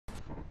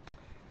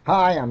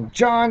Hi, I'm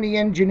John the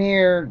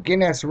Engineer,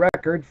 Guinness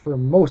record for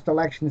most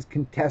elections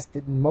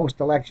contested and most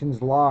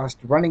elections lost,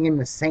 running in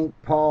the St.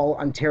 Paul,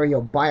 Ontario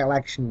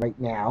by-election right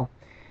now.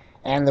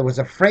 And there was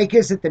a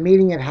fracas at the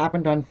meeting that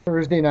happened on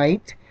Thursday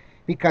night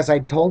because I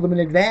told them in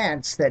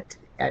advance that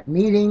at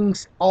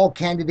meetings, all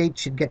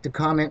candidates should get to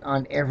comment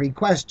on every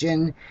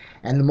question,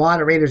 and the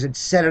moderators had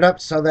set it up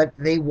so that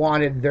they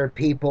wanted their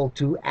people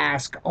to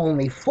ask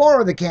only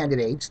four of the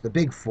candidates, the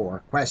big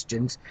four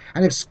questions,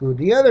 and exclude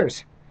the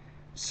others.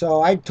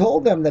 So I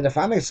told them that if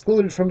I'm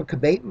excluded from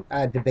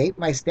a debate,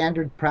 my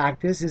standard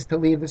practice is to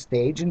leave the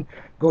stage and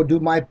go do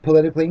my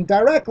politicking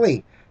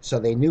directly. So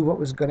they knew what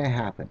was going to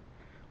happen.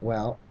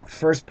 Well,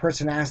 first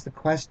person asked the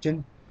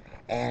question,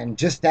 and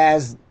just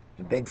as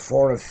the big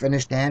four have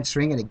finished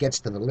answering and it gets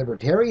to the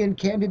libertarian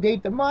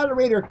candidate, the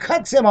moderator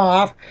cuts him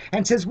off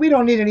and says, "We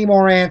don't need any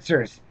more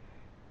answers."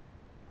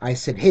 I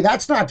said, "Hey,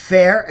 that's not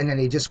fair." And then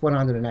he just went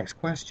on to the next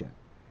question.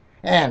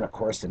 And of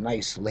course, the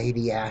nice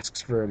lady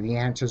asks for the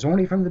answers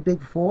only from the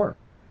big four.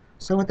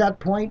 So at that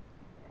point,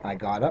 I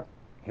got up.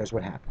 Here's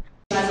what happened.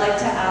 I'd like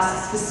to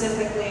ask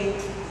specifically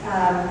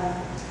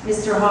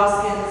Mr.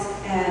 Hoskins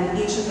and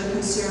each of the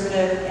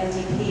Conservative,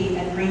 NDP,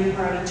 and Green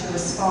Party to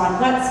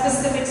respond. What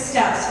specific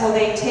steps will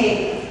they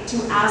take to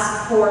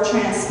ask for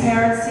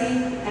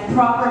transparency and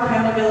proper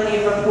accountability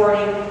of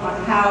reporting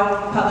on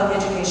how public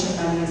education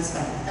money is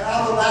spent? And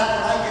I'll go back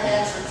and I can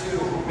answer to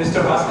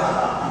Mr.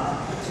 Hoskins.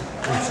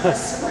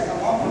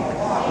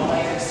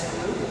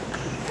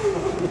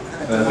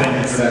 Thank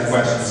you for that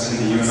question,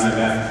 Cindy. You and I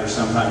met for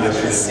some time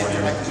yesterday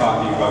morning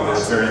talking about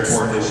this very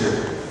important issue.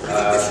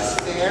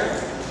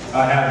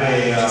 I have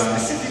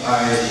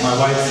my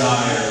wife and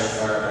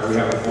I, we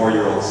have a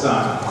 4-year-old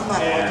son,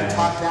 and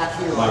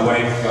my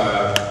wife,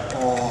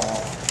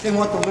 they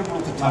want the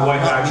Liberal to talk. My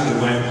wife actually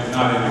went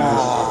not in a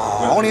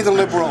only the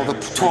Liberal, the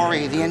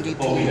Tory, the NDP,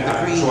 the Green.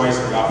 the Green. Choice,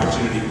 the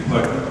opportunity to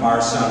put our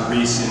son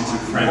Reese into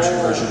French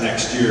immersion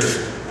next year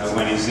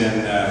when he's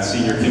in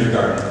senior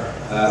kindergarten.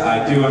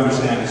 I do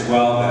understand as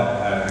well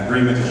that an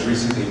agreement has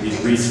recently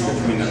been reached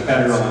between the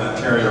federal and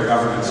Ontario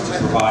governments to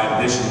provide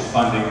additional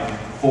funding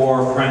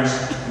for French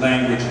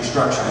language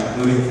instruction,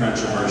 including French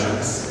immersion.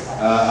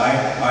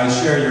 I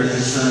share your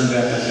concern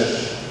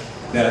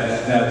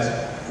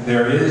that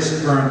there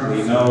is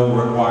currently no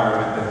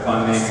requirement that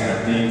funding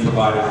being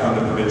provided from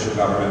the provincial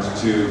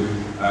governments to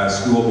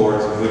school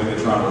boards, including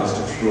the Toronto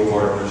District School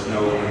Board. There's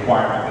no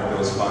requirement that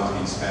those funds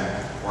be spent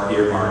or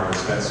earmarked or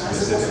spent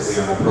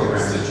specifically on the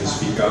programs that you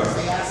speak of.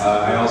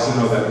 I also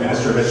know that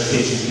Minister of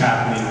Education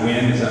Kathleen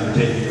Wynne is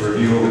undertaking a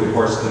review over the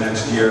course of the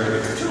next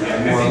year,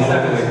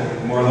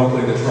 and more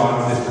locally, the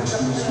Toronto District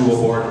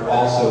School Board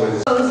also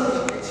is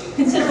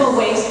considerable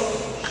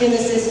waste in the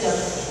system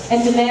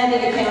and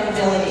demanded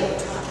accountability.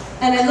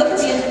 And I look at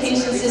the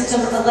education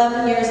system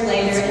 11 years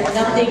later and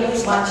nothing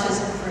much has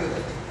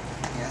improved.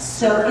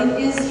 So it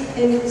is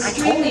an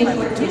extremely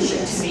important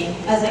issue to me,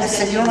 as I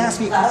said. You don't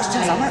ask me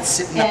questions, I'm not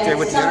sitting up there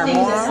with the other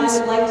morons. And it's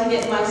something that I would like to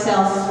get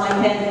myself, my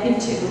head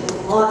into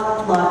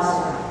lots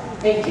more.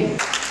 Thank you.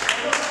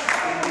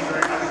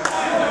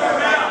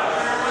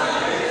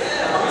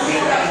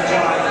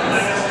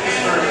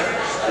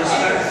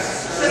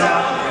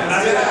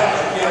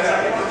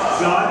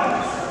 John,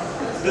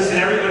 listen,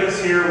 everybody's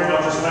here. We're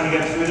all just trying to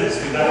get through this.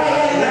 We've got a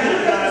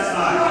limited amount of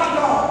time.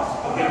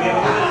 Okay, we have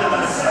a limited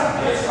amount of time.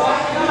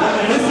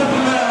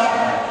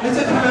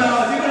 Mr.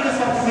 Pamela, if you're going to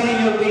stop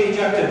saying you'll be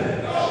ejected.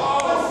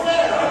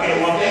 Okay,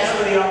 well, thanks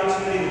for the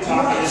opportunity to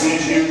talk to this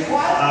issue.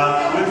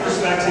 With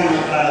respect to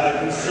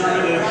the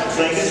Conservative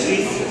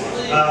legacy,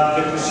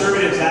 the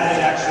Conservatives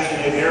added actually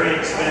a very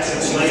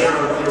expensive layer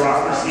of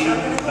bureaucracy to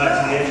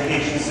the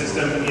education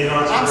system in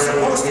Ontario. I'm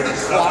supposed to be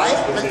quiet,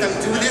 let them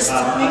do this to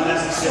me?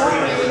 Unnecessary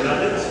and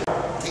redundant.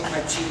 Take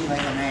my cheating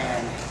like a man.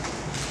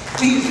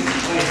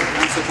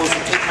 I'm supposed to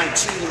take my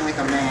cheating like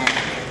a man.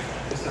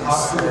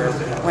 Yes, sir.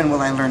 When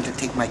will I learn to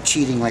take my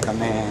cheating like a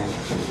man?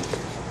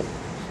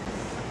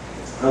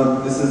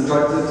 This is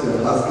directed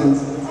to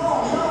Hoskins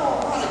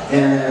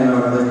and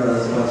our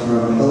other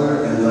sponsor,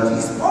 Miller and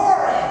Levy.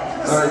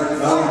 Alright,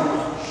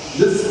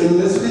 in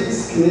this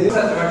week's Canadian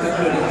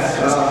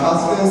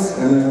Hoskins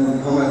and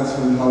then comments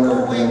from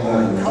Hunter and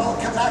Levy.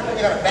 Come back when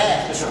you got a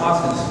badge. Mr.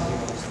 Hoskins.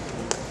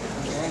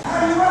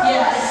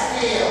 Yes.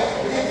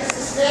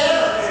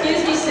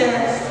 Excuse me, sir.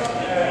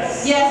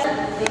 Yes,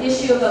 the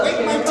issue about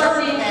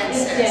funding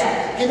is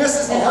dead. And this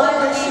is the And whole I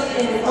believe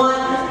in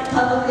one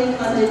publicly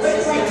funded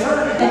system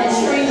and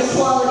ensuring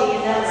equality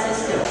in that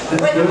system.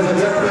 There was a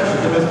direct question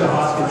to Mr.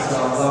 Hoskins, so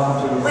I'll allow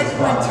him to Wait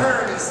my respond.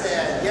 turn, he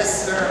said. Yes,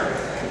 sir.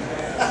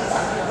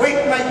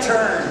 Wait my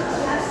turn.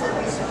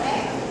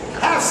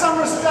 Have some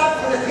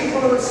respect for the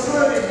people who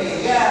excluded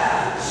me.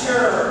 Yeah,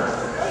 sure.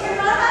 Well, you're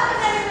not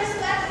having any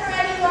respect for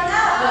anyone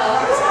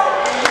else.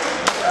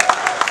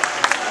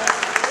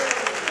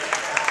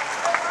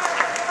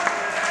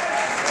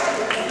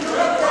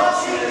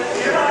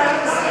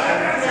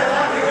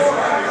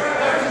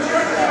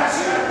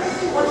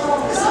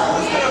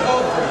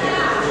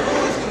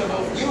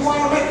 You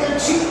want to make them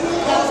cheat?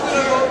 That's going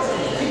to vote for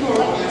you. People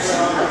like you.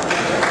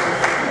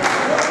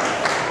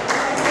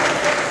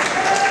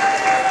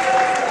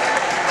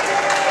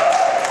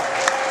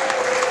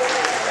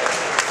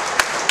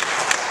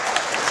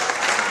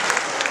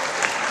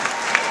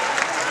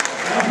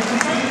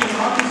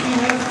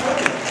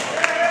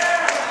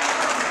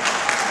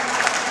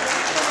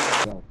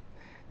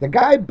 The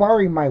guy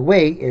barring my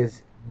way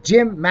is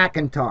Jim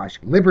McIntosh,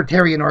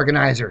 libertarian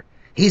organizer.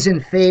 He's in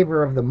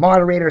favor of the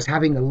moderators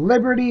having the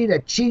liberty to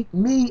cheat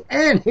me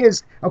and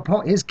his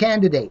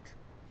candidate.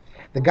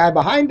 The guy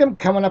behind him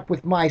coming up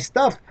with my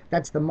stuff,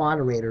 that's the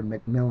moderator,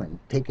 McMillan,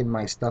 taking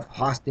my stuff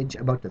hostage,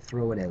 about to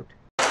throw it out.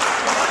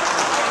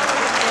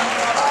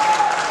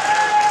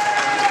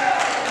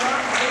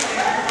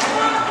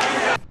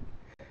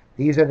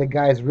 These are the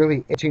guys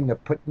really itching to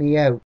put me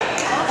out. Police!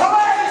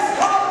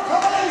 Call the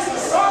police!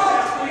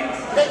 Assault!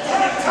 They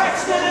can't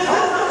touch me!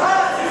 Call the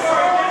cops!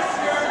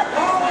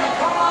 Call the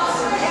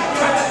cops! They can't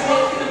touch me!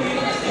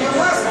 You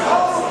must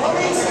call the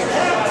police! They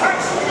can't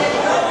touch me!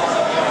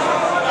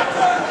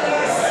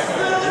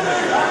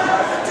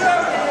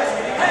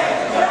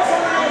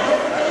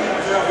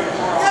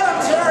 Get him,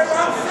 Terry!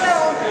 On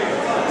film!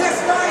 This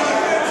guy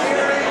here,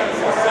 Terry!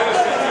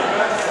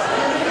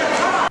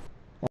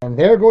 And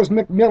there goes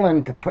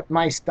McMillan to put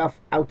my stuff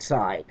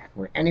outside,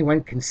 where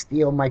anyone can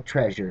steal my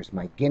treasures,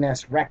 my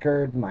Guinness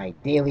record, my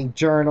daily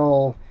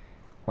journal,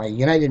 my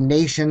United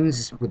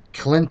Nations with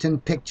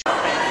Clinton picture.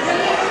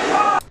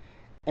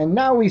 And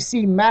now we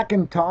see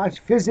McIntosh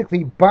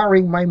physically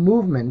barring my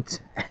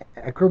movement,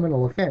 a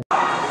criminal offense.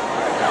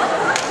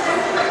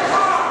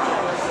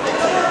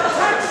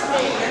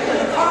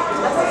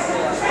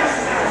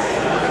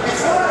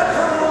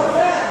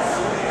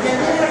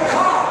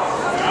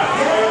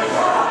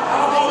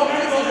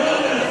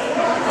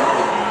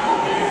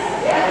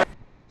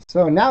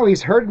 So now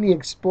he's heard me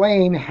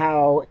explain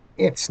how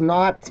it's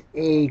not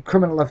a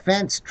criminal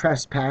offense,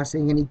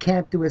 trespassing, and he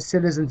can't do a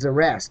citizen's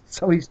arrest.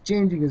 So he's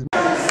changing his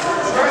mind.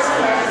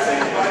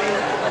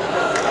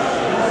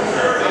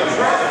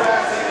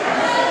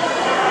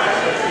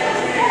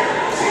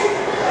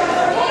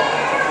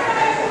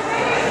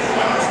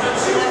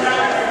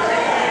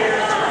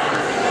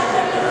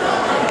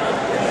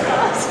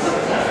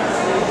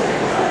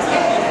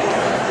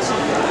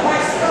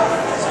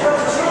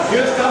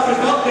 Your stuff is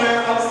up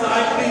there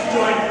outside. Please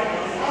join.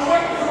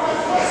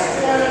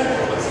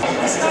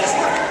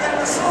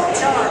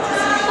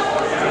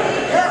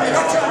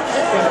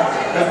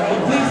 The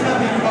police have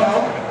been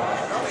called.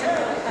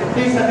 The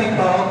police have been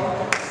called.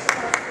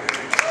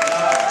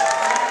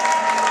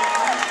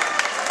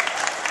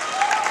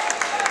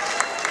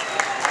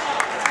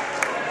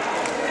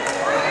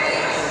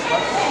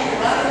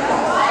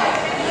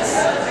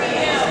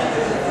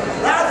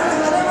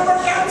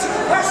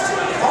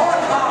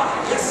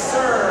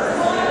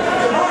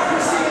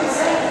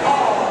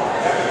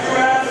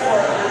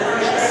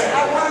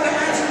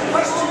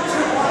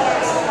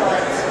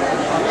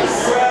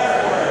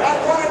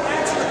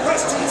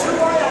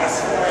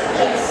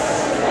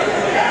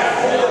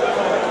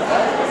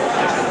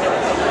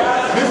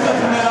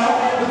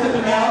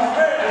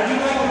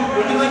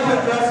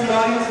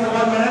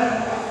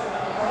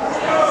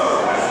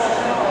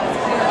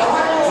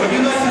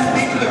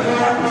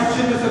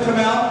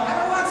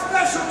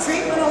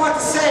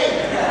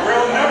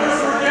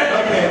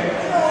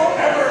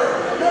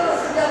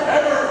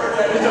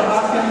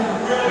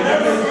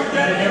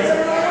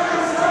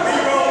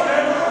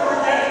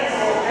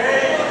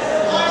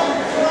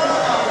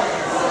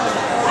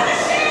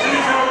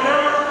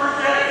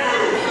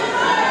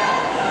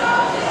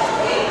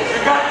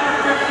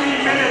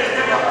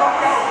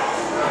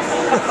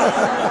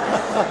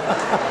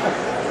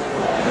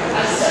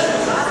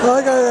 Oh,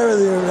 I got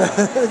everything, man.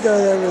 I got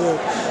everything.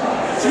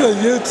 It's on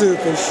YouTube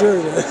for sure,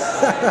 man.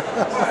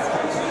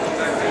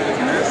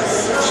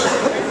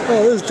 Oh,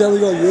 this is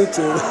definitely on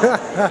YouTube.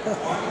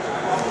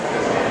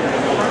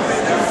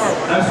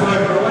 I'm sorry,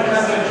 but we're going to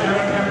have to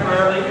adjourn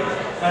temporarily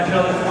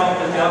until this problem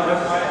is dealt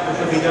with, which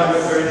will be dealt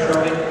with very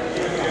shortly.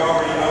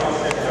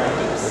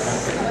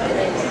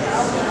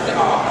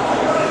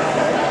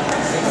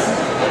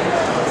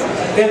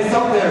 It's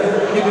up there.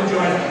 You can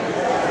join.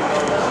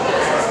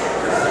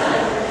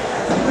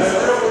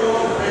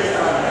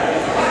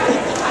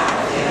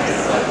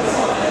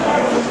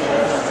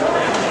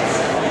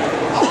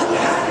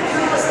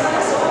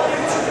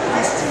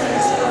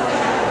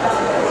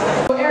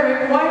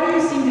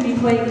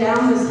 Playing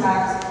down this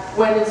tax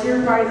when it's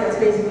your party that's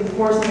basically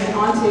forcing it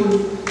onto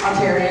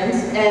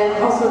Ontarians?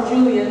 And also,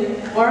 Julian,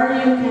 why are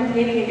you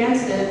campaigning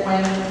against it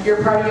when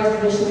your party has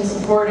traditionally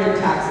supported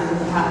taxes in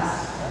the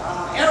past?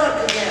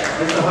 Eric again.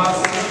 Mr.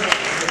 Hoskins.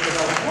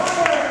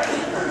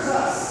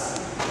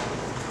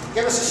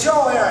 Give us a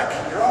show, Eric.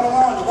 You're all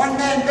alone.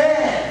 One-man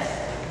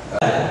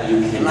band. You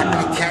You're not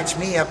going to catch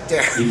me up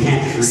there. You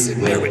can't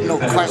sitting there with no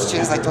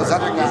questions like those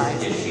other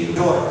guys.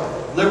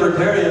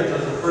 Libertarians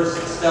is the first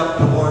step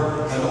toward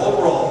an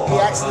overall. He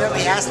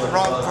accidentally asked the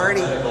wrong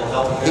party.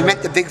 He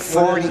meant the big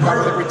four and he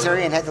got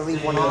libertarian, had to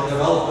leave one out.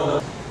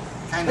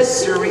 Kind of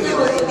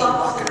surreal, eh? Me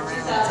walking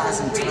around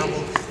causing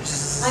trouble.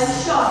 I'm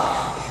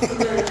shocked to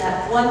learn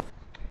that one.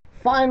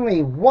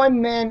 Finally, one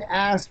man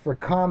asked for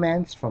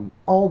comments from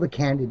all the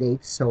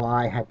candidates, so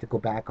I had to go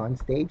back on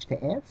stage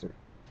to answer.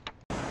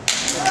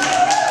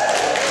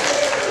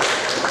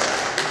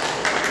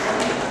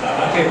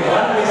 Okay, why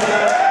don't we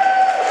start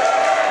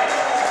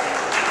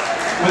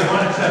with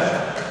one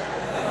exception?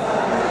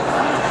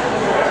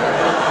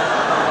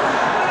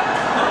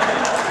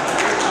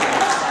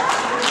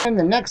 And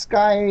the next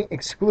guy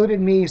excluded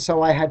me,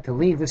 so I had to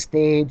leave the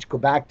stage, go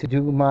back to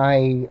do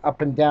my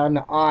up and down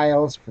the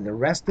aisles for the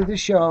rest of the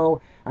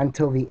show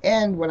until the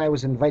end when I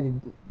was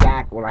invited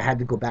back, when I had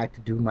to go back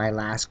to do my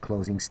last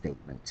closing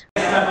statement.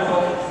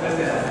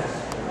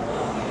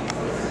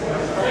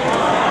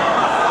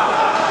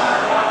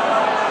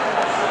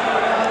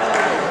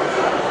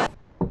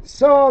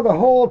 So the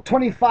whole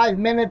 25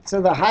 minutes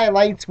of the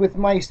highlights with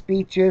my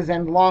speeches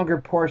and longer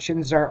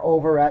portions are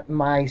over at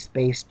my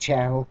space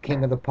channel,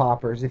 King of the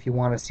Paupers, if you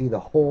want to see the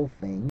whole thing.